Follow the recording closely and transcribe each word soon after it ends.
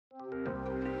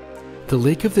The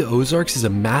Lake of the Ozarks is a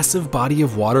massive body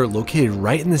of water located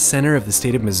right in the center of the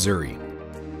state of Missouri.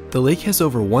 The lake has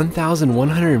over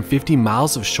 1,150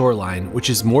 miles of shoreline, which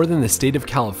is more than the state of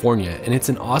California, and it's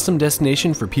an awesome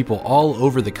destination for people all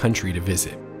over the country to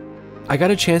visit. I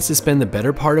got a chance to spend the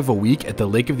better part of a week at the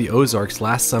Lake of the Ozarks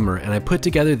last summer, and I put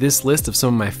together this list of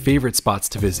some of my favorite spots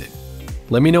to visit.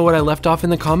 Let me know what I left off in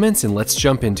the comments and let's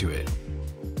jump into it.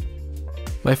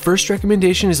 My first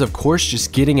recommendation is of course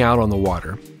just getting out on the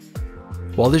water.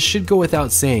 While this should go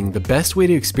without saying, the best way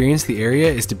to experience the area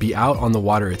is to be out on the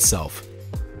water itself.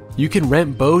 You can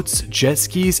rent boats, jet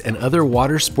skis, and other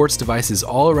water sports devices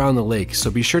all around the lake,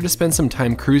 so be sure to spend some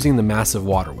time cruising the massive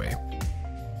waterway.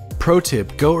 Pro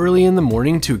tip, go early in the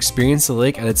morning to experience the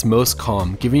lake at its most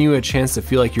calm, giving you a chance to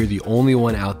feel like you're the only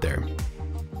one out there.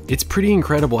 It's pretty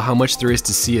incredible how much there is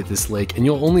to see at this lake, and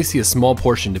you'll only see a small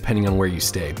portion depending on where you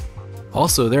stay.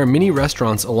 Also, there are many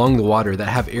restaurants along the water that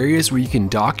have areas where you can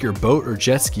dock your boat or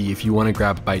jet ski if you want to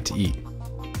grab a bite to eat.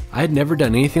 I had never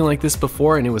done anything like this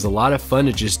before, and it was a lot of fun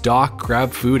to just dock,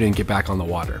 grab food, and get back on the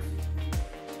water.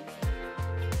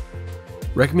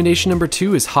 Recommendation number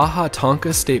 2 is Ha Ha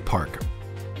Tonka State Park.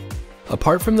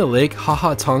 Apart from the lake, Ha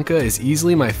Ha Tonka is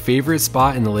easily my favorite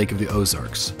spot in the Lake of the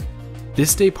Ozarks.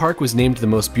 This state park was named the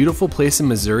most beautiful place in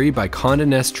Missouri by Condé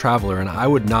Nast Traveler, and I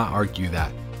would not argue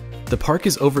that. The park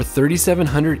is over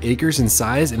 3,700 acres in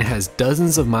size and has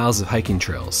dozens of miles of hiking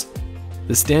trails.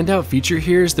 The standout feature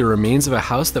here is the remains of a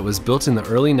house that was built in the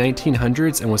early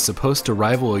 1900s and was supposed to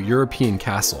rival a European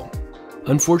castle.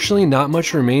 Unfortunately, not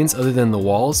much remains other than the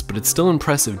walls, but it's still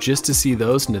impressive just to see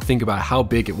those and to think about how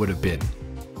big it would have been.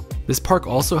 This park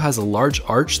also has a large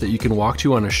arch that you can walk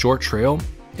to on a short trail,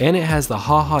 and it has the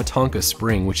Ha Ha Tonka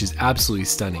Spring, which is absolutely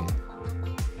stunning.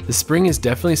 The spring is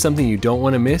definitely something you don't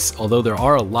want to miss, although there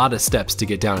are a lot of steps to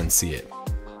get down and see it.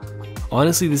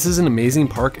 Honestly, this is an amazing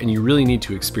park and you really need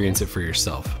to experience it for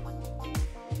yourself.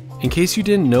 In case you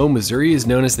didn't know, Missouri is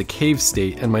known as the Cave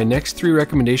State, and my next 3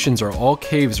 recommendations are all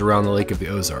caves around the Lake of the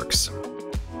Ozarks.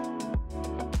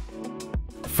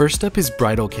 First up is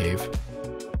Bridal Cave.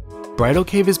 Bridal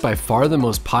Cave is by far the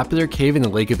most popular cave in the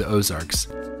Lake of the Ozarks.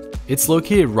 It's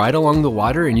located right along the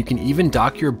water, and you can even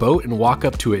dock your boat and walk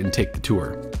up to it and take the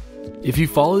tour. If you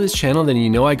follow this channel, then you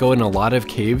know I go in a lot of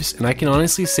caves, and I can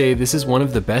honestly say this is one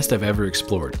of the best I've ever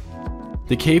explored.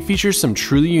 The cave features some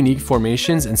truly unique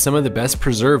formations and some of the best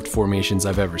preserved formations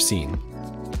I've ever seen.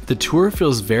 The tour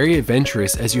feels very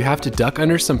adventurous as you have to duck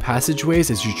under some passageways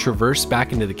as you traverse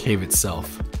back into the cave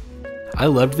itself. I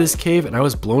loved this cave and I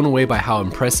was blown away by how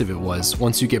impressive it was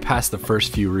once you get past the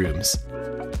first few rooms.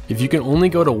 If you can only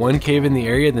go to one cave in the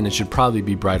area, then it should probably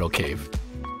be Bridal Cave.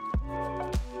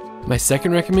 My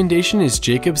second recommendation is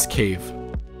Jacob's Cave.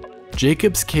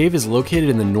 Jacob's Cave is located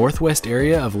in the northwest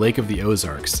area of Lake of the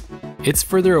Ozarks. It's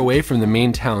further away from the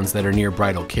main towns that are near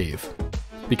Bridal Cave.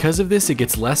 Because of this, it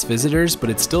gets less visitors, but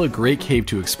it's still a great cave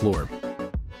to explore.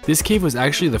 This cave was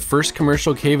actually the first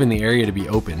commercial cave in the area to be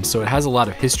opened, so it has a lot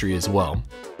of history as well.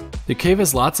 The cave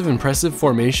has lots of impressive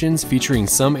formations featuring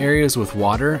some areas with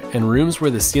water and rooms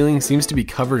where the ceiling seems to be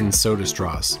covered in soda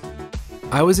straws.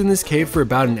 I was in this cave for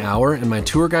about an hour and my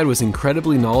tour guide was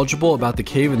incredibly knowledgeable about the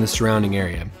cave and the surrounding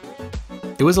area.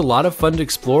 It was a lot of fun to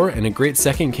explore and a great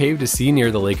second cave to see near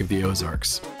the Lake of the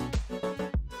Ozarks.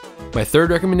 My third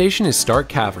recommendation is Stark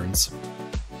Caverns.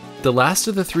 The last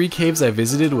of the 3 caves I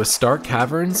visited was Stark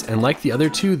Caverns, and like the other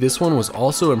 2, this one was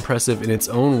also impressive in its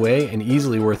own way and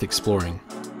easily worth exploring.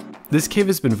 This cave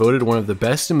has been voted one of the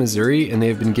best in Missouri and they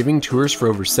have been giving tours for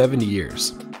over 70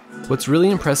 years. What's really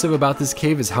impressive about this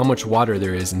cave is how much water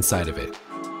there is inside of it.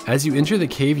 As you enter the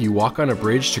cave, you walk on a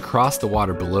bridge to cross the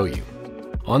water below you.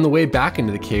 On the way back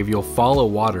into the cave, you'll follow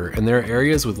water, and there are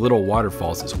areas with little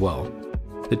waterfalls as well.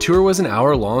 The tour was an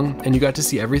hour long, and you got to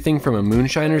see everything from a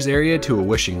moonshiner's area to a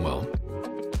wishing well.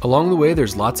 Along the way,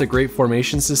 there's lots of great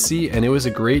formations to see, and it was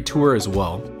a great tour as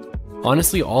well.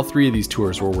 Honestly, all 3 of these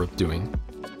tours were worth doing.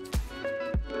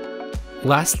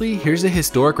 Lastly, here's a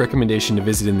historic recommendation to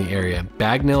visit in the area,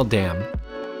 Bagnell Dam.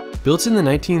 Built in the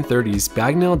 1930s,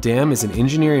 Bagnell Dam is an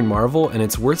engineering marvel and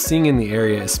it's worth seeing in the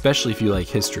area, especially if you like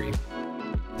history.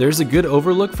 There's a good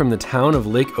overlook from the town of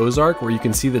Lake Ozark where you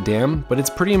can see the dam, but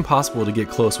it's pretty impossible to get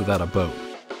close without a boat.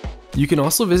 You can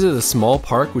also visit a small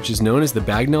park which is known as the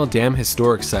Bagnell Dam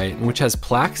Historic Site, and which has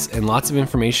plaques and lots of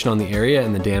information on the area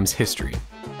and the dam's history.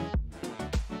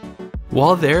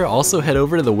 While there, also head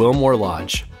over to the Wilmore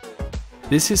Lodge.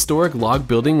 This historic log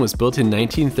building was built in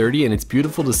 1930 and it's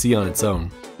beautiful to see on its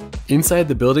own. Inside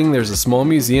the building there's a small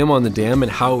museum on the dam and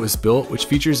how it was built, which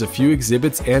features a few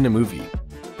exhibits and a movie.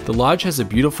 The lodge has a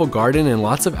beautiful garden and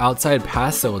lots of outside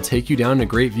paths that will take you down to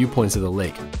great viewpoints of the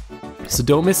lake. so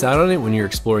don't miss out on it when you're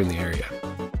exploring the area.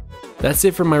 That's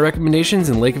it for my recommendations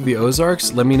in Lake of the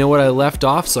Ozarks. Let me know what I left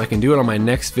off so I can do it on my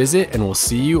next visit, and we'll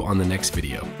see you on the next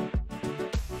video.